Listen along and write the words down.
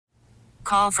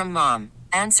call from mom.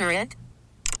 Answer it.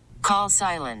 Call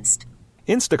silenced.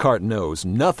 Instacart knows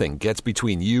nothing gets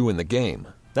between you and the game.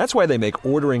 That's why they make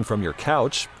ordering from your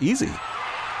couch easy.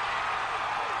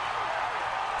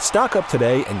 Stock up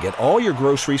today and get all your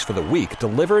groceries for the week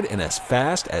delivered in as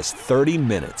fast as 30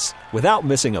 minutes without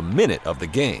missing a minute of the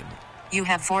game. You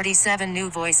have 47 new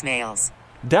voicemails.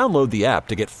 Download the app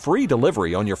to get free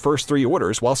delivery on your first 3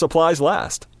 orders while supplies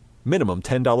last. Minimum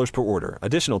 $10 per order.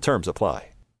 Additional terms apply.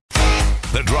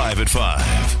 The Drive at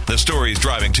 5. The stories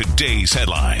driving today's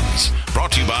headlines.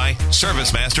 Brought to you by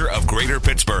ServiceMaster of Greater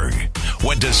Pittsburgh.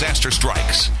 When disaster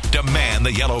strikes, demand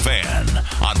the yellow van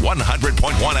on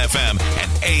 100.1 FM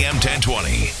and AM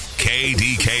 1020.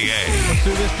 KDKA. Let's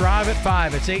do this Drive at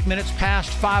 5. It's 8 minutes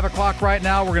past 5 o'clock right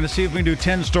now. We're going to see if we can do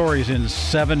 10 stories in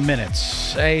 7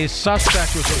 minutes. A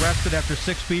suspect was arrested after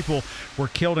 6 people were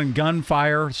killed in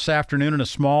gunfire this afternoon in a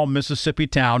small Mississippi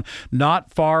town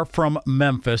not far from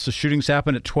Memphis. The shootings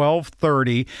happened at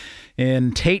 12:30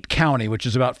 in Tate County, which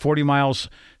is about 40 miles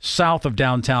south of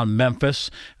downtown Memphis.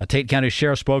 A Tate County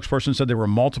Sheriff spokesperson said there were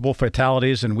multiple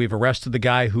fatalities, and we've arrested the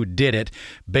guy who did it.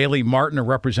 Bailey Martin, a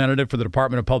representative for the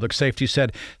Department of Public Safety,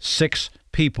 said 6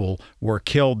 people were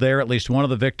killed there. At least one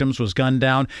of the victims was gunned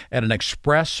down at an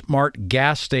Express Mart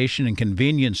gas station and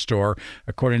convenience store,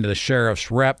 according to the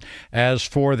sheriff's rep. As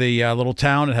for the little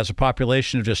town, it has a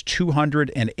population of just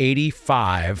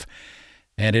 285.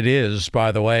 And it is,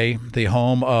 by the way, the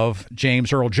home of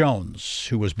James Earl Jones,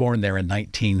 who was born there in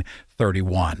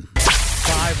 1931.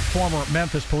 5 former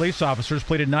Memphis police officers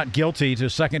pleaded not guilty to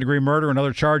second-degree murder and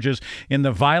other charges in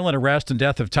the violent arrest and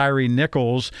death of Tyree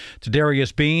Nichols.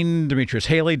 Darius Bean, Demetrius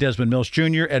Haley, Desmond Mills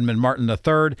Jr., Emmett Martin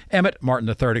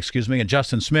III, and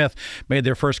Justin Smith made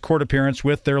their first court appearance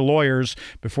with their lawyers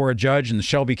before a judge in the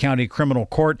Shelby County Criminal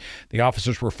Court. The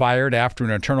officers were fired after an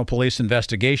internal police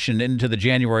investigation into the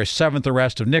January 7th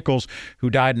arrest of Nichols, who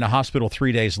died in a hospital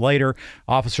 3 days later.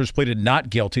 Officers pleaded not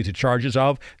guilty to charges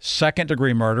of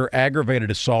second-degree murder, aggravated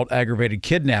assault, aggravated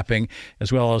kidnapping,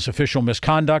 as well as official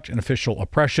misconduct and official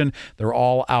oppression. They're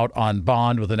all out on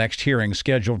bond with the next hearing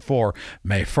scheduled for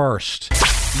May 1st.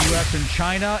 U.S. and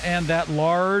China and that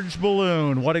large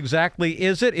balloon. What exactly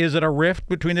is it? Is it a rift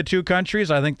between the two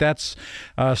countries? I think that's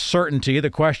a certainty.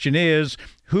 The question is,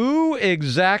 who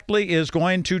exactly is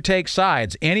going to take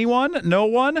sides? Anyone? No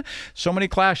one? So many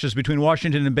clashes between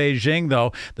Washington and Beijing,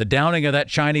 though. The downing of that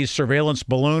Chinese surveillance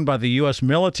balloon by the U.S.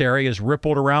 military has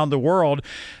rippled around the world.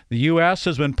 The U.S.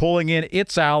 has been pulling in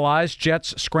its allies.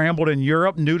 Jets scrambled in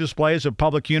Europe. New displays of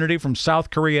public unity from South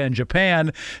Korea and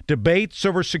Japan. Debates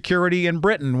over security in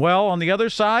Britain. Well, on the other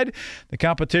side, the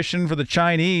competition for the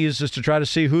Chinese is to try to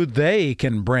see who they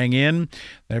can bring in.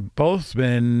 They've both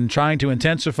been trying to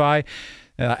intensify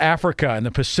Africa and the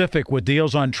Pacific with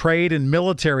deals on trade and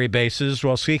military bases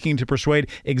while seeking to persuade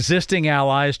existing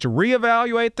allies to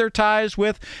reevaluate their ties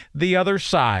with the other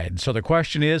side. So the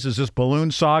question is this balloon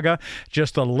saga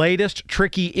just the latest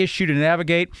tricky issue to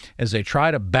navigate as they try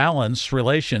to balance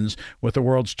relations with the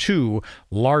world's 2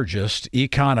 largest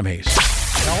economies?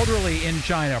 Elderly in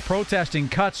China protesting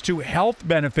cuts to health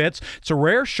benefits. It's a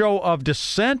rare show of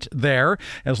dissent there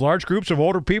as large groups of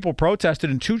older people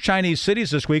protested in 2 Chinese cities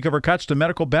this week over cuts to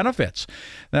medical benefits.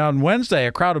 Now, on Wednesday,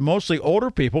 a crowd of mostly older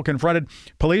people confronted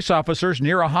police officers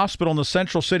near a hospital in the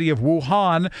central city of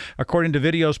Wuhan. According to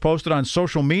videos posted on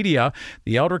social media,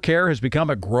 the elder care has become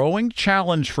a growing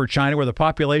challenge for China, where the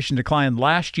population declined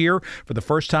last year for the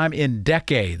first time in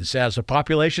decades. As the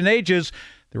population ages,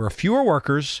 there are fewer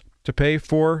workers to pay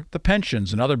for the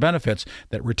pensions and other benefits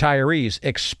that retirees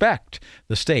expect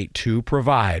the state to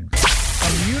provide.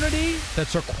 Immunity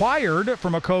that's acquired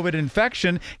from a COVID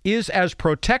infection is as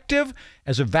protective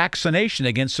as a vaccination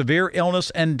against severe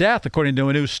illness and death, according to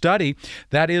a new study.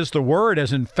 That is the word,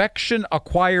 as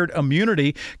infection-acquired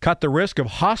immunity cut the risk of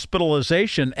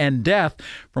hospitalization and death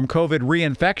from COVID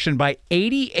reinfection by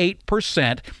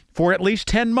 88% for at least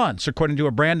 10 months, according to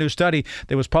a brand new study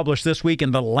that was published this week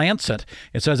in The Lancet.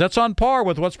 It says that's on par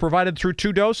with what's provided through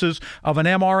 2 doses of an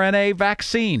mRNA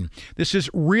vaccine. This is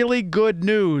really good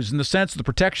news in the sense that the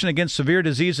protection against severe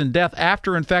disease and death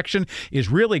after infection is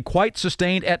really quite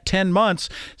sustained at 10 months,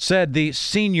 said the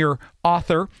senior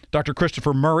author, Dr.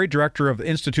 Christopher Murray, director of the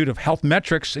Institute of Health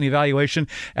Metrics and Evaluation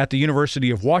at the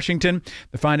University of Washington.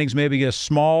 The findings may be a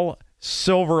small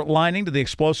silver lining to the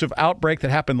explosive outbreak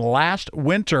that happened last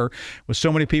winter with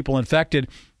so many people infected.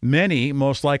 Many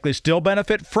most likely still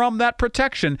benefit from that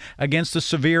protection against the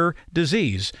severe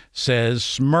disease,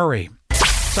 says Murray.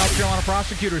 South Carolina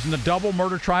prosecutors in the double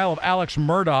murder trial of Alex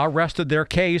Murdaugh rested their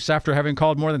case after having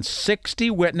called more than 60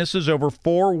 witnesses over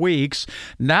 4 weeks.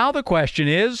 Now the question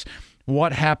is,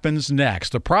 what happens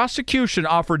next. The prosecution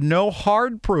offered no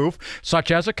hard proof,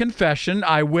 such as a confession,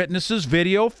 eyewitnesses,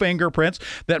 video, fingerprints,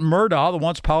 that Murdaugh, the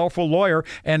once powerful lawyer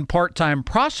and part-time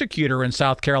prosecutor in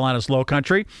South Carolina's Low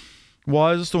Country,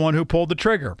 was the one who pulled the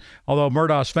trigger. Although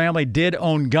Murdaugh's family did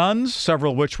own guns,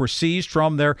 several of which were seized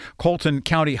from their Colton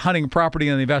County hunting property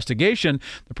in the investigation,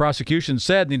 the prosecution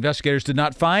said the investigators did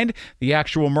not find the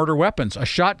actual murder weapons, a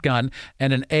shotgun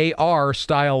and an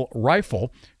AR-style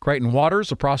rifle. Creighton Waters,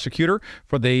 the prosecutor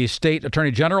for the state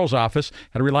attorney general's office,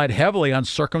 had relied heavily on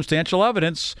circumstantial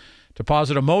evidence to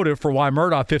posit a motive for why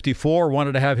Murdaugh, 54,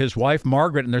 wanted to have his wife,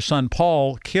 Margaret, and their son,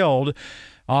 Paul, killed,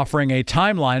 offering a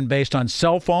timeline based on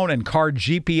cell phone and car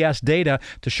GPS data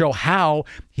to show how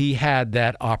he had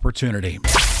that opportunity.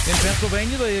 In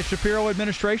Pennsylvania, the Shapiro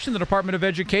administration, the Department of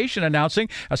Education, announcing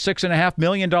a $6.5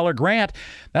 million grant.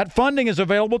 That funding is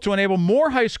available to enable more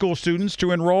high school students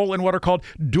to enroll in what are called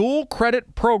dual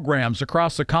credit programs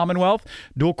across the Commonwealth.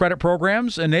 Dual credit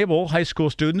programs enable high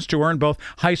school students to earn both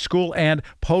high school and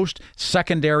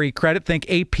post-secondary credit. Think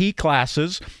AP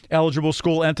classes. Eligible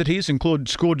school entities include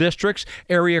school districts,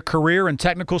 area career and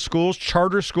technical schools,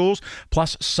 charter schools,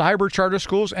 plus cyber charter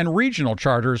schools and regional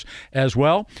charters as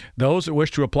well. Those that wish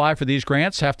to apply for these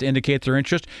grants have to indicate their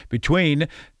interest between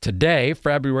today,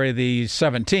 February the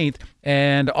 17th,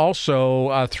 and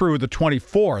also through the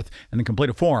 24th, and then complete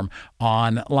a form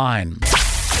online.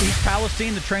 East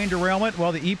Palestine, the train derailment.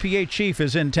 Well, the EPA chief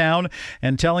is in town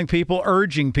and telling people,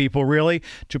 urging people really,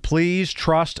 to please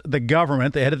trust the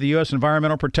government. The head of the U.S.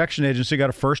 Environmental Protection Agency got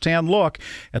a firsthand look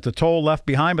at the toll left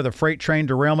behind by the freight train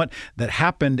derailment that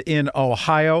happened in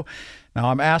Ohio. Now,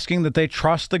 I'm asking that they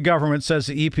trust the government, says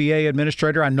the EPA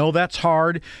administrator. I know that's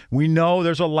hard. We know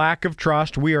there's a lack of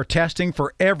trust. We are testing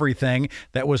for everything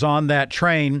that was on that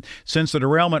train. Since the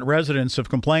derailment, residents have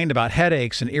complained about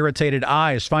headaches and irritated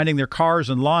eyes, finding their cars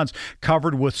and lawns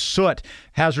covered with soot.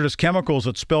 Hazardous chemicals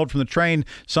that spilled from the train,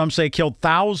 some say, killed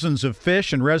thousands of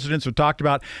fish, and residents have talked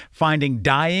about finding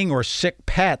dying or sick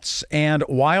pets and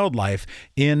wildlife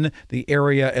in the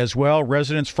area as well.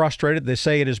 Residents frustrated. They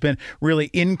say it has been really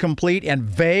incomplete and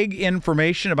vague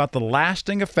information about the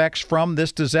lasting effects from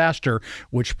this disaster,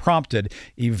 which prompted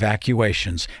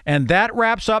evacuations. And that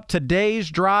wraps up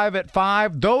today's Drive at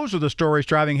 5. Those are the stories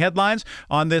driving headlines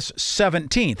on this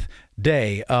 17th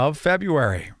day of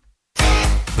February.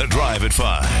 The Drive at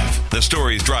 5. The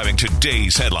stories driving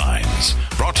today's headlines.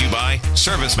 Brought to you by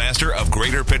ServiceMaster of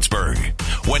Greater Pittsburgh.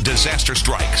 When disaster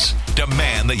strikes,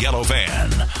 demand the yellow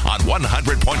van on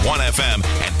 100.1 FM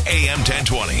and AM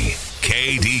 1020.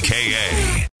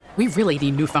 KDKA. We really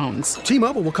need new phones.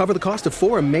 T-Mobile will cover the cost of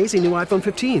 4 amazing new iPhone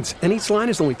 15s, and each line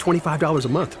is only $25 a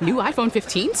month. New iPhone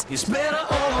 15s? It's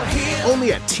better over here.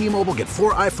 Only at T-Mobile, get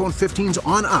 4 iPhone 15s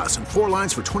on us and 4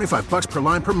 lines for $25 per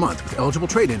line per month with eligible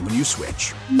trade-in when you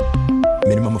switch.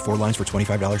 Minimum of 4 lines for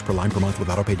 $25 per line per month with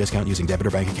autopay discount using debit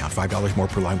or bank account. $5 more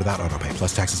per line without autopay,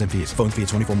 plus taxes and fees. Phone fee at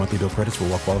 24 monthly bill credits for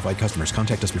well-qualified customers.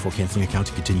 Contact us before canceling account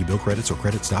to continue bill credits or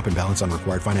credit stop and balance on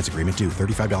required finance agreement due.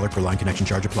 $35 per line connection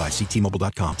charge applies. See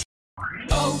T-Mobile.com.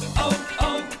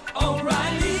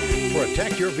 O'Reilly.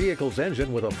 Protect your vehicle's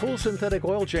engine with a full synthetic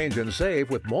oil change and save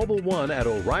with Mobil 1 at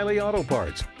O'Reilly Auto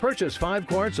Parts. Purchase 5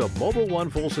 quarts of Mobil 1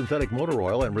 full synthetic motor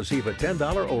oil and receive a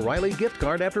 $10 O'Reilly gift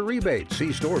card after rebate.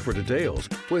 See store for details.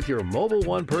 With your Mobil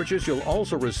 1 purchase, you'll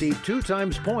also receive 2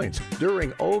 times points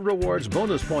during O Rewards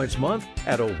Bonus Points Month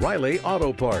at O'Reilly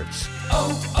Auto Parts.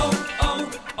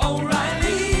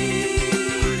 O'Reilly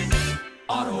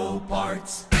Auto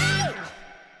Parts.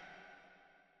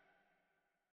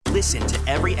 Listen to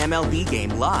every MLB game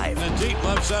live. In the deep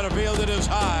left center field, it is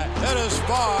high, it is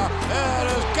far, it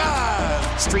is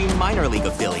gone. Stream minor league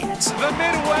affiliates. The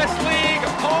Midwest League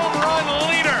home run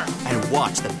leader. And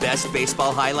watch the best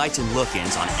baseball highlights and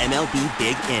look-ins on MLB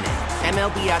Big Inning.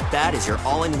 MLB At Bat is your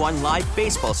all-in-one live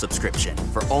baseball subscription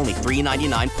for only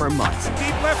 $3.99 per month.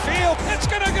 Deep left field, it's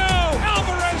gonna go.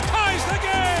 Alvarez ties the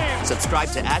game. Subscribe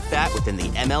to At Bat within the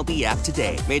MLB app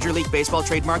today. Major League Baseball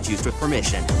trademarks used with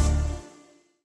permission.